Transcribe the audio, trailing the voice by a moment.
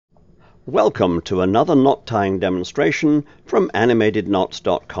Welcome to another knot tying demonstration from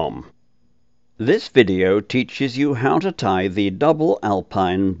animatedknots.com. This video teaches you how to tie the Double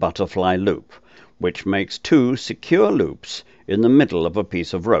Alpine Butterfly Loop, which makes two secure loops in the middle of a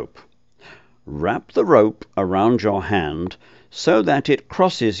piece of rope. Wrap the rope around your hand so that it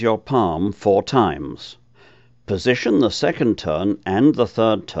crosses your palm 4 times. Position the second turn and the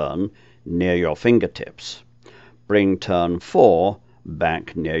third turn near your fingertips. Bring turn 4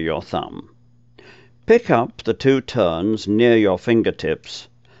 back near your thumb. Pick up the 2 turns near your fingertips,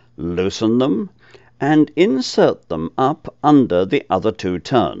 loosen them, and insert them up under the other 2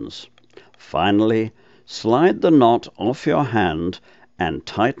 turns. Finally, slide the knot off your hand and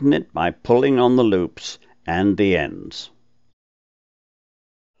tighten it by pulling on the loops and the ends.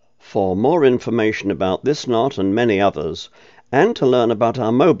 For more information about this knot and many others, and to learn about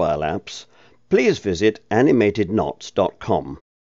our mobile apps, please visit animatedknots.com.